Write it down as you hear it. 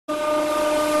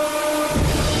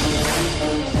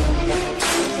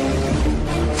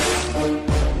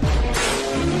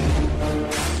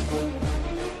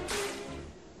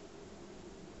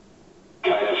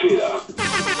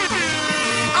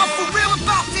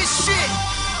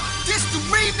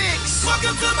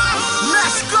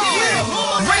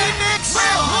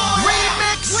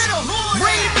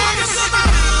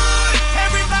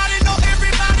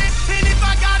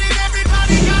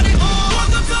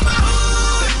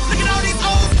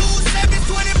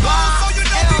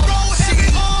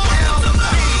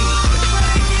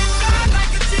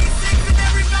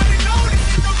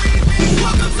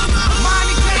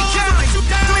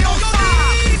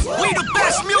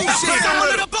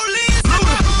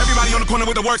corner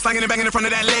with the work, slanging and banging in front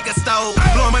of that liquor store.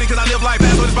 Blowing money cause I live life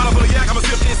fast, so this bottle full of yak, I'ma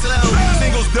sip it slow.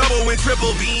 Singles double and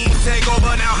triple beams take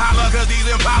over, now holla cause these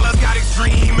Impalas got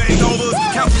extreme makeovers.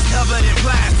 Couches covered in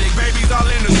plastic, babies all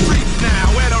in the street now.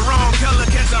 Wear the wrong color,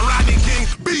 catch a Rodney King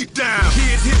beat down.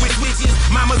 Kids hit with switches,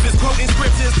 mamas is quoting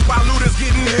scriptures, while looters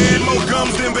getting head, more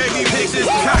gums than baby pictures.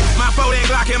 Cock my 40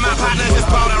 Glock and my partner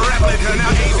just bought a replica. Now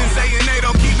Asians saying they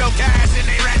don't keep no cash in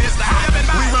they register.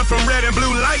 We run from red and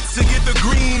blue lights to get the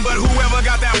green, but whoever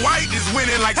got that white is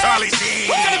winning like Charlie Sheen.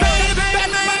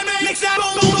 Mix that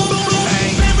boom, boom, boom, boom, boom.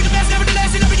 Man with the best, never the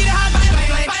last, you never get it hot.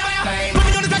 Put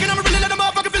me on the track and I'ma really let the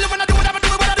motherfucker feel it when I do it, I'ma do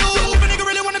it what I do. If a nigga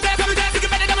really wanna dance, every dance, you can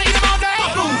bet it, I'ma eat him all day.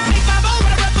 850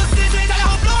 when I represent it, I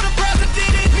hope Lord the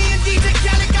president. Me and DJ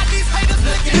Khaled got these haters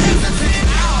looking hesitant.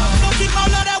 So keep all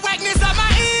of that whackness out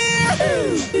my ear.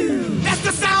 That's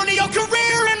the sound of your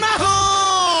career in my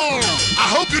hood. I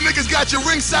hope you niggas got your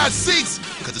ringside seats,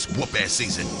 cause it's whoop-ass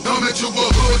season. Coming to a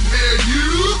hood near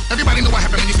you. Everybody know what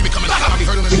happened when you see me coming. I be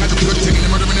hurdling, I just be taking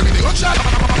and murdering everything. Hook shot.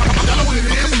 Y'all know what it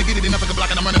is. I'm coming to get it, enough like a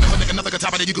block and I'm running. Nigga, nothing on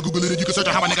top of it. You can Google it, you can search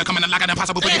on how a nigga coming and like it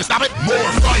impossible for you to stop it. More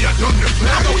fire, thunder,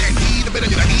 flash. I go and heat a bit of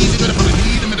you, like easy to the fucking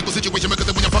need a medical situation because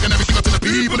when you're fucking everything up to the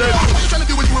people there. What you trying to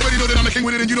do when you already know that I'm the king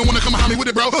with it and you don't want to come behind me with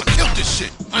it, bro? Kill this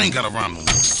shit. I ain't got a rhyme no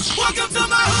more. Welcome to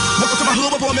my hood. Welcome to my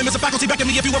hood, where poor members of faculty backing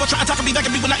me. If you ever try to talk to me, back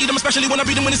at me when I eat them, especially when I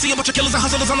beat them. When they see a bunch of killers and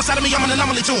hustlers on the side of me, I'm an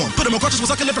anomaly to them. Put them on crutches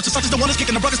with sucking lippers, such as the one that's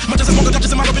kicking the buckets. Much as I'm more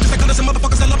Dutchess and my bitches, like some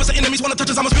motherfuckers that love us and enemies wanna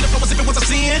touch us. I'ma speed the flow as if it was a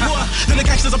sin. Then the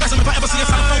gangsters are best if I ever see a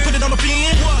side of put it on the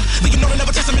pen. Then you know they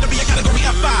never tested me to be a category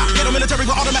F5. Get them military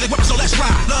with automatic weapons, so let's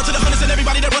ride. Love to the hunters and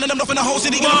everybody that running them off in the whole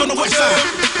city, get up on the west side.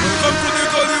 Come to the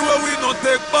gully where we not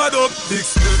take bad up.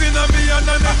 Dicks in a me and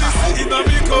an in a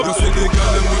me cup. You see the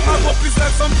girl them we have up is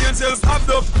like some angels have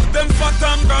up. Them fat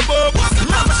and grab up.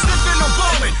 Never slipping or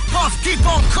blowing, puff keep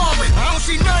on calling. I don't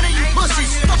see none of you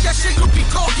pussies. Fuck that shit, you be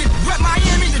talking. Rep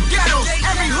Miami, the ghettos,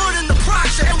 every hood in the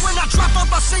project. And when I drop up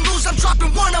my singles, I'm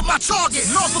dropping one of my targets.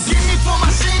 Lord forgive me for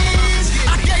my sins.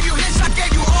 I gave you hits, I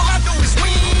gave you all I do is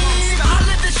win. I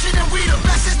live this shit and we the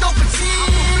best, it's no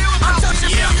fatigue. I'm touching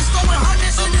millions, throwing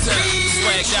hundreds in the feed.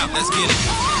 Swagged out, let's get it.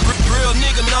 Real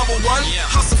nigga number one,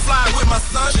 hustle fly with my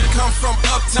son. Come from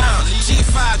uptown,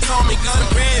 G5 Tommy gun,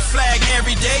 red flag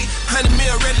every day, 100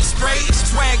 mil ready to spray.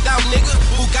 Swagged out nigga,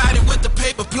 who got it with the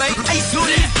paper plate. Ace who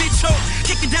that bitch ho,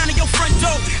 kicking down in your front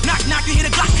door. Knock knock, you hear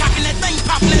the Glock cocking that thing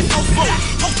popping that no-fo.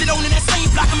 Posted on in that same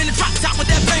block, I'm in the drop top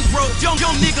with that bankroll. Young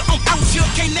nigga, I'm out here,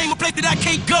 can't name a place that I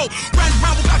can't go. Ran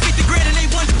around with about 50 grand and they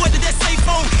wonder what did that say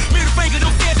phone. Middle finger,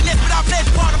 them fans and that's what I pledge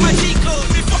part of my G code.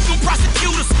 We fuck them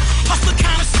prosecutors, hustler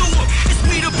connoisseur. It's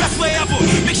we the best way ever.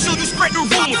 Make sure you spread the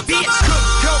rumor, bitch.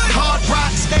 Cook, hard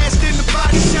rock, stashed in the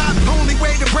body shop. Only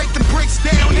way to break the bricks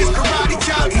down is karate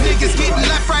chops. Niggas getting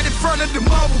left right in front of the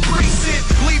mobile precinct.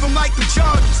 Leave them like the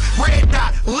Chargers, red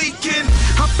dot leaking.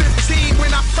 I'm 15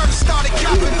 when I first started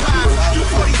copping pies. You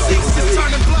 46 is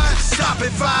turning blind, stop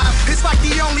at 5. It's like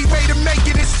the only way to make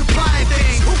it is supplying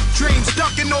things. Hoop dreams,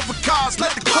 ducking over cars,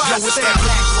 let the cars Yo, it's that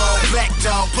black roll, black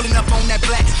dog, pulling up on that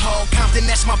black hole. Compton,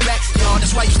 that's my black y'all.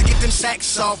 That's why I used to get them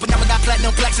sacks off. But now I got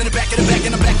platinum plaques in the back of the back,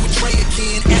 and I'm back with Trey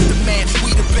again. Aftermath,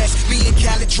 we the best. Me and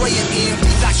Khaled, Trey and M.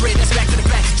 Detox red, that's back to the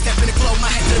back. Step in the glow, my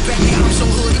hat to the back. Nigga, I'm so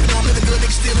hood, even though I'm living good.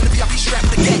 Nigga still in the VIP strap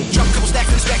with the gat. Drop a couple stacks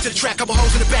in the back to the track. Couple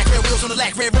holes in the back, red wheels on the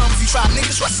lack. Red rum if you try,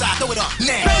 niggas right side, throw it up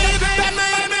now.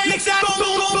 Mix that boom,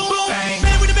 boom, boom, boom, boom.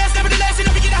 Man, we the best, never the last, you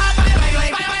never get a hot bang.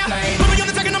 Put me on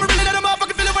the track and I'ma really let them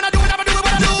motherfucker feel it when I do it, I'ma do it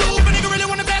what I do. If a nigga really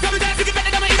wanna dance, every dance, you can bet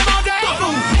it, I'ma eat them all day.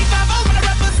 850 when I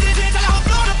represent it, I hope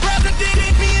Lord the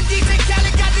president. Me and DJ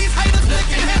Khaled got these haters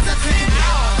looking hesitant.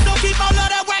 So keep all of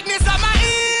that whackness out my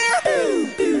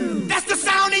ear. That's the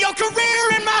sound of your career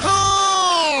in my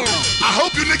hood. I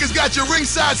hope you niggas got your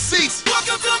ringside seats.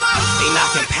 Welcome to my hood. They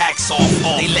knocking packs off.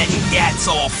 They letting gats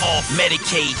off.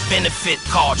 Medicaid, benefit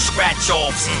card, scratch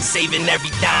offs. Saving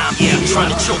every dime.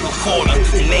 Trying to choke a quarter.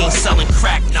 And they ain't selling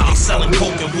crack. They selling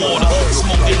coke and water.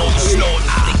 Smoking all the snorting.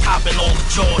 They copping all the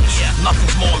Jordans.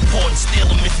 Nothing's more important. Steal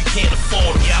them if you can't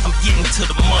afford them. I'm getting to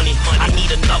the money. I need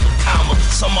another comma.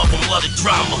 Some of them love the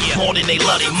drama more than they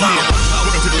love their mama.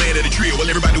 Welcome to the land of the trio. Well,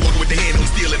 everybody walking with the hand on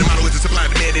stealing. The motto is to supply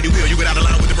and demand any will. You get out of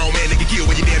line with the wrong man, they can kill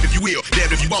when you damned if you will.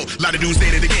 Damned if you won't. A lot of dudes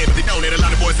saying it again, but they don't. And a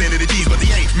lot of boys saying it the G's, but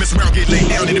they ain't. Mess around, get laid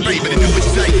down in the grave, but they do what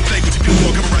you say. Say what you do,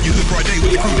 or come around you hood broad day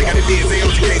with the crew. They got it big, say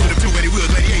all you came with them too, and they will.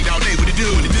 88 all day, what it do,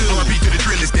 what it do. R.I.P. to the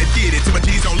drillers that did it. To my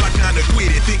G's on lockdown to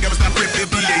quit it. Think I'ma stop ripping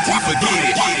BAT, forget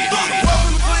it.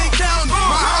 Welcome to Plain County,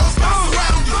 my house is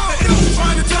surrounded. The enemy's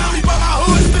trying to tell me, but my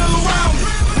hood's still around me.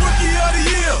 Rookie of the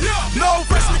year, no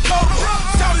freshman cover.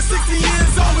 Shouted 16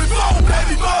 years old with 4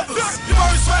 baby mothers.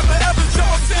 First rapper ever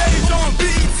jump stage on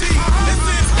BET.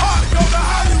 It's hard to go to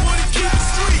Hollywood and keep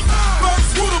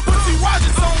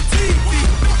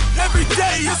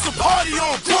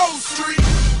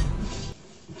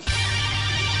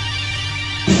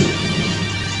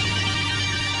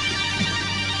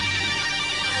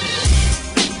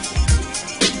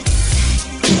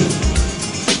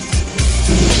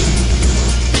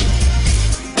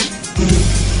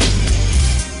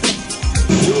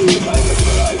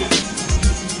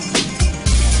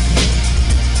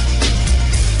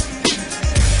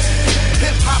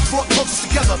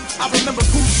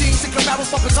barrel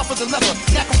bumping tougher than leather.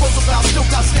 Yak and Roosevelt still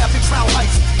got stabbed in Crown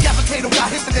Heights. Yavocado got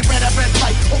hit and they ran that red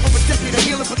light. Over a decade of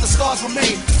healing, but the scars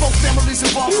remain. Both families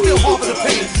involved still harbor the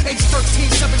pain. Age 13,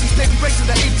 70s, baby raising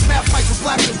the 80s. Math fights with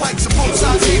blacks and whites. And both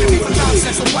sides hated me for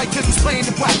nonsense. So white kids was playing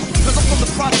the black. Cause I'm from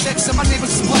the projects and my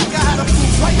neighbors is black. I had a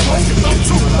blue white boy, you know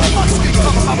too. But much big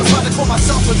cover, I was trying to call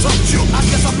myself a tough Jew. I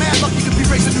guess I'm mad lucky to be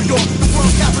raised in New York. The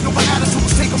world's capital, my attitude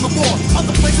was take on the war.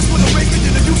 Other places with a race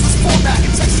in a useless format.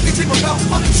 In Texas, they dream about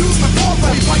other Jews with more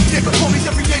money. White nigga call me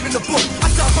every name in the book. I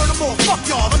done heard them all. Fuck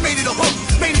y'all, I made it a hook.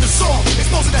 Made it a song,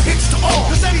 exposing the hits to all.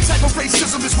 Cause any type of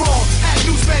racism is wrong. Had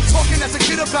newsmen talking as a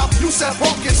kid about Yusef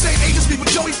Hawkins. Same age as me with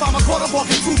Joey Farmer, caught him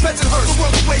walking through beds and hurt. The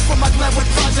world away from my Glenwood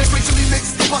project, racially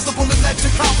mixed. The possible that led to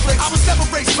conflict. I was never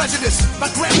race prejudice. My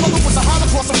grandmother was a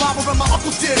Holocaust survivor and my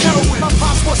uncle did heroin. My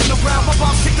pops wasn't around, my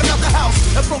mom kicked him out the house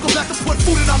and broke him back to put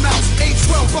food in our mouths. Age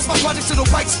 12, lost my project to the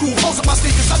right school. Holes in my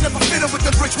sneakers, I never fit in with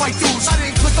the rich white dudes. I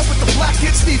didn't click up with the black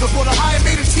kids neither. Bought a high and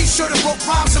made a t-shirt and wrote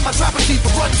rhymes in my trapper keeper.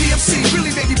 Run DMC,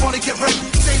 really made me wanna get wrecked.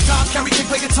 Same time, Carrie King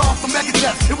play guitar for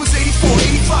Megadeth. It was 84,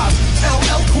 85.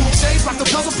 LL Cool J, rock the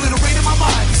bells, obliterated my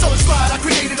mind. So inspired, I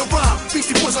created a rhyme.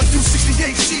 Beastie Boys on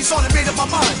U68, she's on it, made up my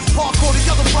mind. Hardcore, the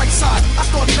other bright side. I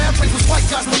thought man plays was white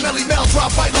guys with a Melly Mel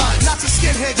drop white lines. Nazi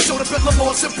skinheads showed up at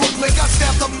Lamore's in Brooklyn. Got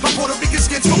stabbed up by Puerto Rican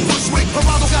skins from Bushwick.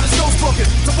 Geraldo got his nose broken.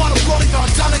 Tawana Florida on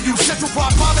Donahue. Central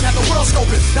Park bombing had the world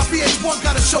scoping. Now VH1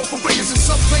 got a show for wiggers. And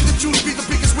some claim the Jews be the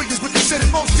biggest wiggers, but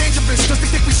considered most dangerous. Cause they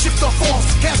think we shift our forms.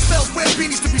 Cast spells, wear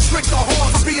beanies to restrict our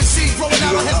horns. For BNC, rolling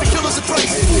out our heads to kill us a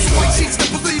trace. Who's white sheets that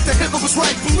believe that Hitler was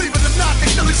right. Believe it or not, they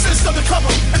still exist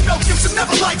undercover. And Mel Gibson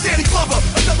never liked Danny Glover.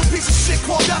 Another piece of shit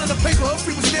called out in the paper. If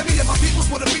we was near me and my peoples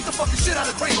would have beat the fucking shit out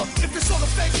of Kramer. If it's all a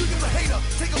fake, you're a hater.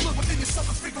 Take a look within yourself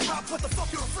and figure out what the fuck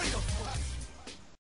you're